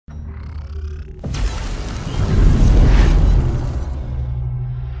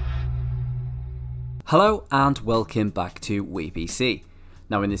Hello and welcome back to WePC.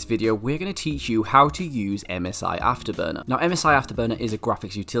 Now in this video we're going to teach you how to use MSI Afterburner. Now MSI Afterburner is a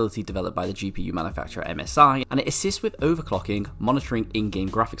graphics utility developed by the GPU manufacturer MSI, and it assists with overclocking, monitoring in-game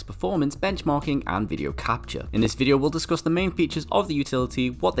graphics performance, benchmarking and video capture. In this video we'll discuss the main features of the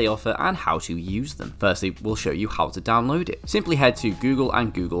utility, what they offer and how to use them. Firstly, we'll show you how to download it. Simply head to Google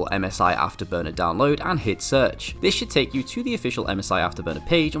and Google MSI Afterburner download and hit search. This should take you to the official MSI Afterburner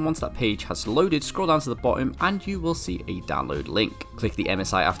page, and once that page has loaded, scroll down to the bottom and you will see a download link. Click the MSI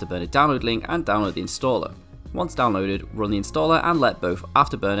Afterburner download link and download the installer. Once downloaded, run the installer and let both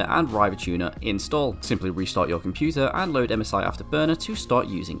Afterburner and Riva Tuner install. Simply restart your computer and load MSI Afterburner to start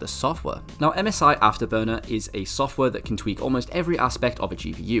using the software. Now MSI Afterburner is a software that can tweak almost every aspect of a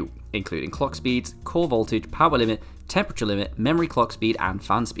GPU, including clock speeds, core voltage, power limit, temperature limit, memory clock speed and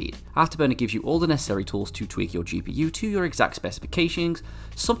fan speed. Afterburner gives you all the necessary tools to tweak your GPU to your exact specifications,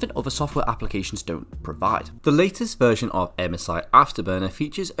 something other software applications don't provide. The latest version of MSI Afterburner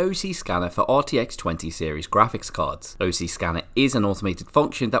features OC Scanner for RTX 20 series graphics cards. OC Scanner is an automated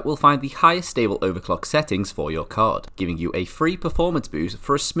function that will find the highest stable overclock settings for your card, giving you a free performance boost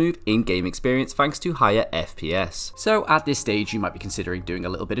for a smooth in-game experience thanks to higher FPS. So at this stage you might be considering doing a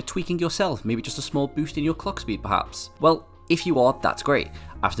little bit of tweaking yourself, maybe just a small boost in your clock speed perhaps. Well, if you are, that's great.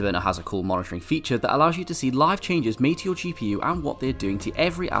 Afterburner has a cool monitoring feature that allows you to see live changes made to your GPU and what they're doing to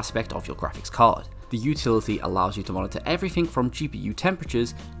every aspect of your graphics card. The utility allows you to monitor everything from GPU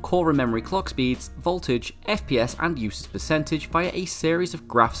temperatures, core and memory clock speeds, voltage, FPS and usage percentage via a series of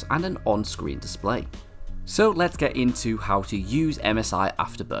graphs and an on-screen display. So let's get into how to use MSI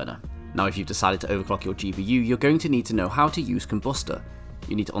Afterburner. Now if you've decided to overclock your GPU, you're going to need to know how to use Kombustor.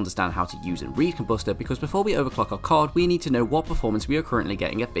 You need to understand how to use and read Kombustor, because before we overclock our card we need to know what performance we are currently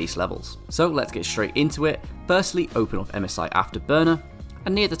getting at base levels. So let's get straight into it. Firstly, open up MSI Afterburner,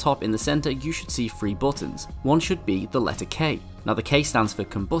 and near the top in the center you should see 3 buttons. One should be the letter K. Now the K stands for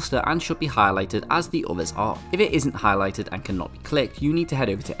Kombustor and should be highlighted as the others are. If it isn't highlighted and cannot be clicked, you need to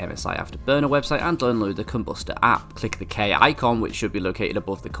head over to MSI Afterburner website and download the Kombustor app. Click the K icon, which should be located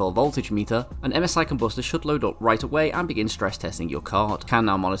above the core voltage meter, and MSI Kombustor should load up right away and begin stress testing your card. You can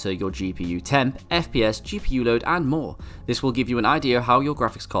now monitor your GPU temp, FPS, GPU load and more. This will give you an idea how your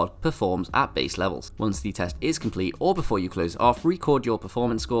graphics card performs at base levels. Once the test is complete or before you close it off, record your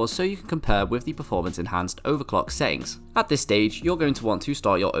performance scores so you can compare with the performance enhanced overclock settings. At this stage, you're going to want to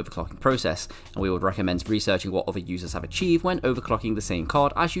start your overclocking process, and we would recommend researching what other users have achieved when overclocking the same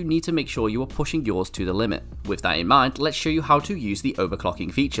card, as you need to make sure you are pushing yours to the limit. With that in mind, let's show you how to use the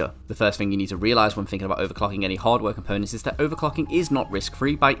overclocking feature. The first thing you need to realize when thinking about overclocking any hardware components is that overclocking is not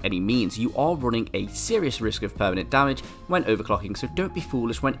risk-free by any means. You are running a serious risk of permanent damage when overclocking, so don't be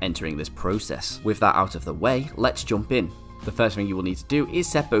foolish when entering this process. With that out of the way, let's jump in. The first thing you will need to do is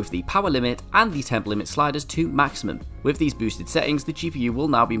set both the power limit and the temp limit sliders to maximum. With these boosted settings, the GPU will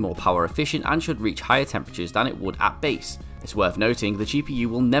now be more power efficient and should reach higher temperatures than it would at base. It's worth noting the GPU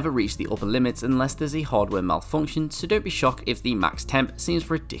will never reach the upper limits unless there's a hardware malfunction, so don't be shocked if the max temp seems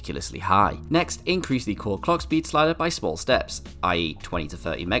ridiculously high. Next, increase the core clock speed slider by small steps, i.e. 20 to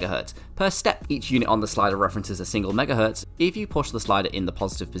 30 MHz. Per step, each unit on the slider references a single megahertz. If you push the slider in the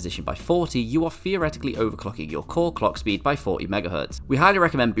positive position by 40, you are theoretically overclocking your core clock speed by 40 MHz. We highly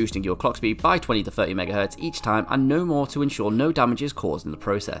recommend boosting your clock speed by 20 to 30 MHz each time and no more to ensure no damage is caused in the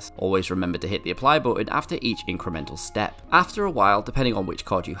process. Always remember to hit the apply button after each incremental step. After a while, depending on which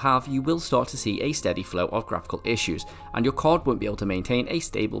card you have, you will start to see a steady flow of graphical issues, and your card won't be able to maintain a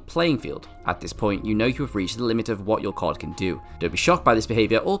stable playing field. At this point, you know you have reached the limit of what your card can do. Don't be shocked by this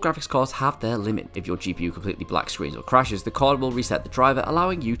behavior, all graphics cards have their limit. If your GPU completely black screens or crashes, the card will reset the driver,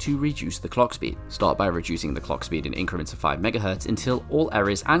 allowing you to reduce the clock speed. Start by reducing the clock speed in increments of 5 MHz until all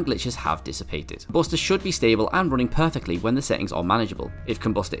errors and glitches have dissipated. Kombustor should be stable and running perfectly when the settings are manageable. If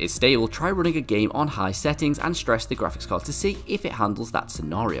Kombustor is stable, try running a game on high settings and stress the graphics card to see if it handles that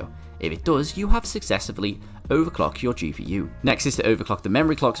scenario. If it does, you have successfully overclocked your GPU. Next is to overclock the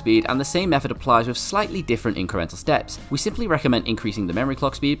memory clock speed, and the same method applies with slightly different incremental steps. We simply recommend increasing the memory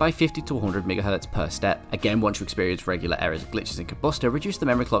clock speed by 50 to 100 MHz per step. Again, once you experience regular errors and glitches in Kombustor, reduce the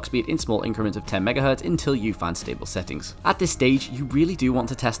memory clock speed in small increments of 10 MHz until you find stable settings. At this stage, you really do want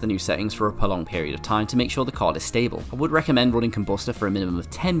to test the new settings for a prolonged period of time to make sure the card is stable. I would recommend running Kombustor for a minimum of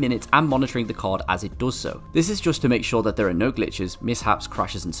 10 minutes and monitoring the card as it does so. This is just to make sure that there are no glitches, mishaps,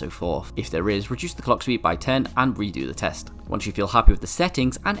 crashes and so forth. If there is, reduce the clock speed by 10 again and redo the test. Once you feel happy with the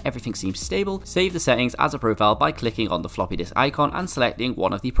settings and everything seems stable, save the settings as a profile by clicking on the floppy disk icon and selecting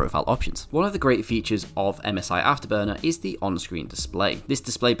one of the profile options. One of the great features of MSI Afterburner is the on-screen display. This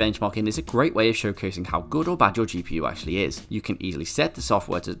display benchmarking is a great way of showcasing how good or bad your GPU actually is. You can easily set the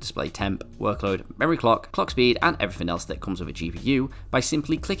software to display temp, workload, memory clock, clock speed, and everything else that comes with a GPU by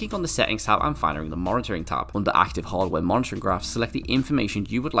simply clicking on the settings tab and firing the monitoring tab. Under active hardware monitoring graphs, select the information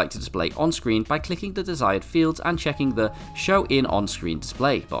you would like to display on screen by clicking the desired fields and checking the Show in on-screen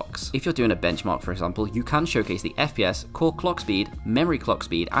display box. If you're doing a benchmark, for example, you can showcase the FPS, core clock speed, memory clock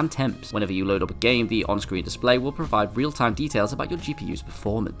speed, and temps. Whenever you load up a game, the on-screen display will provide real-time details about your GPU's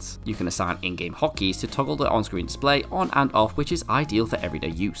performance. You can assign in-game hotkeys to toggle the on-screen display on and off, which is ideal for everyday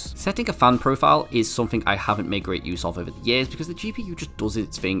use. Setting a fan profile is something I haven't made great use of over the years because the GPU just does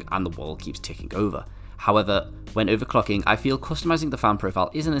its thing and the world keeps ticking over. However, when overclocking, I feel customizing the fan profile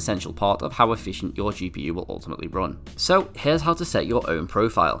is an essential part of how efficient your GPU will ultimately run. So here's how to set your own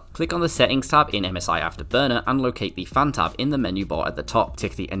profile. Click on the settings tab in MSI Afterburner and locate the fan tab in the menu bar at the top.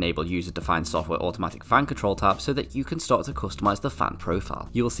 Tick the enable user defined software automatic fan control tab so that you can start to customize the fan profile.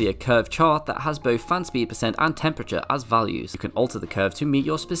 You will see a curve chart that has both fan speed percent and temperature as values. You can alter the curve to meet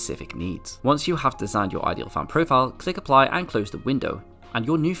your specific needs. Once you have designed your ideal fan profile, click apply and close the window, and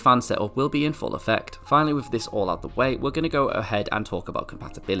your new fan setup will be in full effect. Finally, with this all out the way, we're going to go ahead and talk about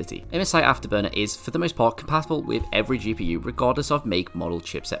compatibility. MSI Afterburner is, for the most part, compatible with every GPU regardless of make, model,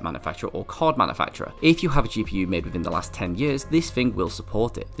 chipset manufacturer, or card manufacturer. If you have a GPU made within the last 10 years, this thing will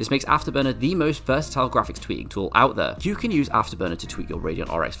support it. This makes Afterburner the most versatile graphics tweaking tool out there. You can use Afterburner to tweak your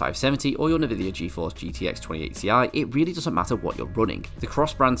Radeon RX 570 or your Nvidia GeForce GTX 28 Ti, it really doesn't matter what you're running. The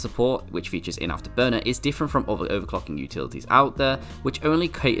cross-brand support, which features in Afterburner, is different from other overclocking utilities out there, which only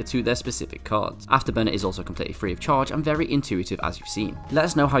cater to their specific cards. Afterburner is also completely free of charge and very intuitive, as you've seen. Let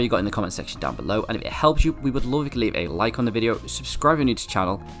us know how you got in the comment section down below, and if it helps you, we would love if you leave a like on the video, subscribe if you're new to the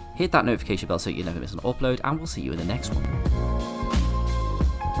channel, hit that notification bell so you never miss an upload, and we'll see you in the next one.